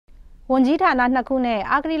ဝန်ကြီးဌာနနှစ်ခုနဲ့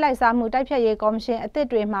အဂတိလိုက်စားမှုတိုက်ဖျက်ရေးကော်မရှင်အသစ်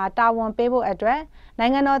တွေမှာတာဝန်ပေးဖို့အတွက်နို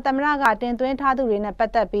င်ငံတော်သမ္မတကတင်သွင်းထားသူတွေနဲ့ပ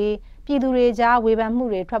တ်သက်ပြီးပြည်သူတွေကြားဝေဖန်မှု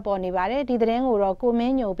တွေထွက်ပေါ်နေပါတယ်ဒီသတင်းကိုတော့ကိုမ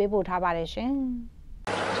င်းညိုပေးပို့ထားပါတယ်ရှင်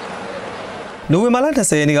နိုဝင်ဘာလ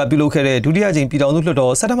20ရက်နေ့ကပြုလုပ်ခဲ့တဲ့ဒုတိယကြိမ်ပြည်ထောင်စုလွှတ်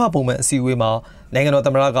တော်စက်တဘာပုံမှန်အစည်းအဝေးမှာနိုင်ငံတော်သ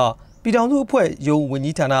မ္မတကပြည်ထောင်စုအဖွဲ့ရုံးဝန်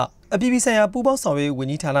ကြီးဌာနအပြည်ပြည်ဆိုင်ရာပူးပေါင်းဆောင်ရွက်ရေးဝန်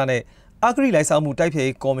ကြီးဌာနနဲ့အဂတိလိုက်စားမှုတိုက်ဖျက်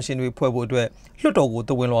ရေးကော်မရှင်တွေဖွဲ့ဖို့အတွက်လွှတ်တော်ကို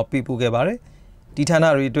တဝင်လောပေးပို့ခဲ့ပါတယ်ဒီဌာန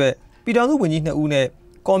တွေအတွက်ပြည်ထောင်စုဝန်ကြီး2ဦးနဲ့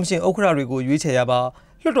ကော်မရှင်ဥက္ကဋ္ဌတွေကိုရွေးချယ်ရပါ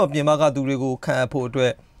လွှတ်တော်ပြင်ပကသူတွေကိုခန့်အပ်ဖို့အတွ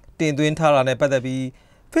က်တင်သွင်းထားတာနဲ့ပတ်သက်ပြီး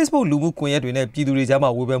Facebook လူမှုကွန်ရက်တွေနဲ့ပြည်သူတွေကြားမှာ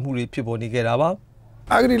ဝေဖန်မှုတွေဖြစ်ပေါ်နေခဲ့တာပါ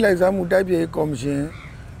အဂတိလိုက်စားမှုတိုက်ဖျက်ရေးကော်မရှင်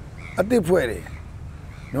အသစ်ဖွဲ့တယ်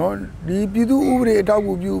နော်ဒီပြည်သူဥပဒေအထောက်အ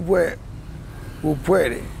ကူပြုအဖွဲ့ကိုဖွဲ့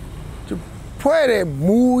တယ်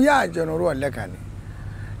မူရကျွန်တော်တို့ကလက်ခံတယ်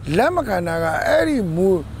လက်မခံတာကအဲ့ဒီမူ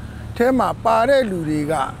ထဲမှာပါတဲ့လူတွေ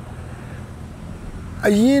က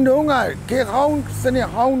အရင်တုန်းကခေတ်ဟောင်းစနစ်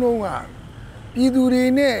ဟောင်းတုန်းကပြည်သူတွေ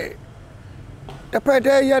နဲ့တစ်ဖက်တ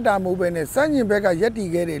ည်းရက်တာမဟုတ်ပဲနဲ့စန့်ကျင်ဘက်ကရက်တီ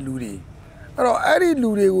ခဲ့တဲ့လူတွေအဲ့တော့အဲ့ဒီလူ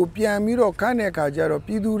တွေကိုပြန်ပြီးတော့ခန့်တဲ့အခါကျတော့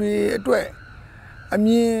ပြည်သူတွေအတွက်အ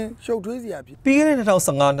မြင်ရှုပ်ထွေးစရာဖြစ်ပြီးခဲ့တဲ့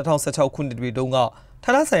2015-2016ခုနှစ်တွေတုန်းက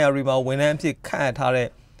ဌာနဆိုင်ရာတွေမှာဝန်ထမ်းအဖြစ်ခန့်အပ်ထားတဲ့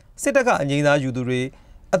စစ်တပ်ကအငြိမ်းစားယူသူတွေ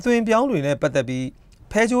အသွင်ပြောင်းတွေနဲ့ပတ်သက်ပြီး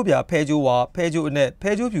ဖဲကျိုးပြဖဲကျိုးဝါဖဲကျိုးအနဲ့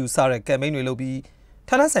ဖဲကျိုးဖြူစတဲ့ကမ်ပိန်းတွေလုပ်ပြီး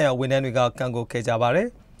ဌာနဆိုင်ရာဝန်ထမ်းတွေကကန့်ကွက်ခဲ့ကြပါတယ်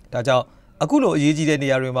။ဒါကြောင့်အခုလိုအရေးကြီးတဲ့နေ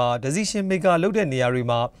ရာတွေမှာ decision maker လုပ်တဲ့နေရာတွေ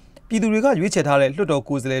မှာပြည်သူတွေကရွေးချယ်ထားတဲ့လွှတ်တော်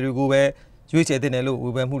ကိုယ်စားလှယ်တွေကိုပဲရွေးချယ်တင်တယ်လို့ဝေ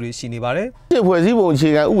ဖန်မှုတွေရှိနေပါတယ်။ဖွဲ့စည်းပုံအခြေ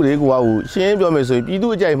ခံဥပဒေကိုရှင်းပြောမယ်ဆိုရင်ပြည်သူ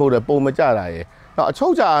အကြိုက်မဟုတ်တဲ့ပုံမကြတာရဲ့။နောက်အချု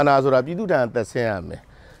ပ်ချာအာဏာဆိုတာပြည်သူထံသက်ဆင်းရမယ်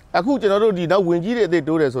။အခုကျွန်တော်တို့ဒီနောက်ဝင်ကြီးတွေအသေး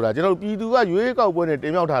တိုးတယ်ဆိုတာကျွန်တော်တို့ပြည်သူကရွေးကောက်ပွဲနဲ့တ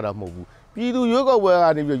င်မြှောက်ထားတာမဟုတ်ဘူး။ပြည်သူရွေးကောက်ပွဲက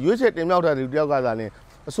နေပြီးရွေးချယ်တင်မြှောက်ထားတဲ့တယောက်ကသာလင်း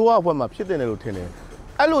အစိုးရအဖွဲ့မှာဖြစ်တယ်လို့ထင်တယ်။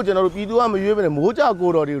အဲ့လိုကျွန်တော်တို့ပြည်သူကမရွေးဘဲနဲ့မိုးကြကို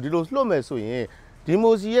တော်တွေကိုဒီလိုလွှတ်မယ်ဆိုရင်ဒီ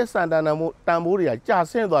မိုစီရဲ့စံတန်တန်ဖိုးတွေကကြာ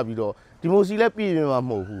ဆင်းသွားပြီးတော့ဒီမိုစီလည်းပြည်ပြမှာ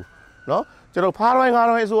မဟုတ်ဘူးเนาะကျွန်တော်ဖားတိုင်းကား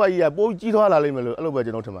တိုင်းအစိုးရကြီးကပိုးကြီးထွားလာလိမ့်မယ်လို့အဲ့လိုပဲ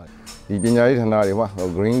ကျွန်တော်ထင်ပါတယ်ဒီပညာရေးဌာနတွေမှာ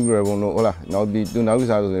green ribbon တို့ဟုတ်လားနောက်ဒီတူနောက်ဥ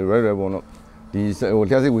စားဆိုရင် red ribbon တို့ဒီဟို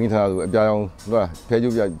လျှက်စစ်ဝင်ထားတာဆိုအပြာရောင်ဟုတ်လားဖဲကျု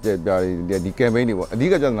ပ်ပြဒီ campaign တွေပေါ့အဓိ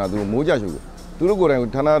ကကျတာသူတို့မိုးကြရှုပ်သူတို့ကိုယ်တိုင်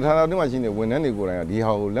ဌာနတွေမှာရှိနေဝန်ထမ်းတွေကိုယ်တိုင်ကဒီ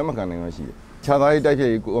ဟာကိုလက်မခံနိုင်မှရှိတယ်ခြားသားရေးတိုက်ဖြတ်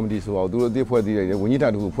ရေးကော်မတီဆိုတော့သူတို့အသစ်ဖွဲ့သေးတယ်ဝန်ကြီးဌာ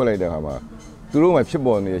နတို့ဖွဲ့လိုက်တဲ့အခါမှာသူတို့မှဖြစ်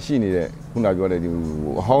ပေါ်နေရှိနေတဲ့ခုနပြောတဲ့ဒီ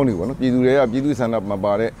အဟောင်းတွေပေါ့နော်ပြည်သူတွေကပြည်သူဆန္ဒမ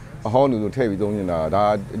ပါတဲ့အဟောင်းတွေကိုထည့်ပြီးသုံးနေတာဒါ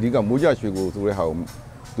အဓိကမိုးကြရွှေကိုဆိုတဲ့ဟာကို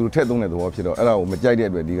သူတို့ထည့်သုံးတဲ့သဘောဖြစ်တော့အဲ့ဒါကိုမကြိုက်တဲ့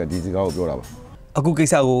အတွက်ဒီစကားကိုပြောတာပါအခုကိ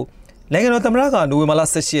စ္စကိုနိုင်ငံတော်သမ္မတကနိုဝင်ဘာလ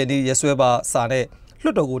18ရက်နေ့ရက်စွဲပါစာနဲ့လွှ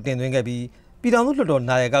တ်တော်ကိုတင်သွင်းခဲ့ပြီးပြည်ထောင်စုလွှတ်တော်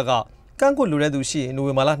နာယကကန့်ကွက်လိုတဲ့သူရှိရင်နိုဝ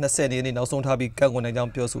င်ဘာလ20ရက်နေ့နောက်ဆုံးထားပြီးကန့်ကွက်နိုင်ကြော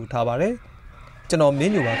င်းပြောဆိုထားပါတယ်ကျွန်တော်မ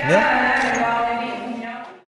င်းညိုပါခင်ဗျာ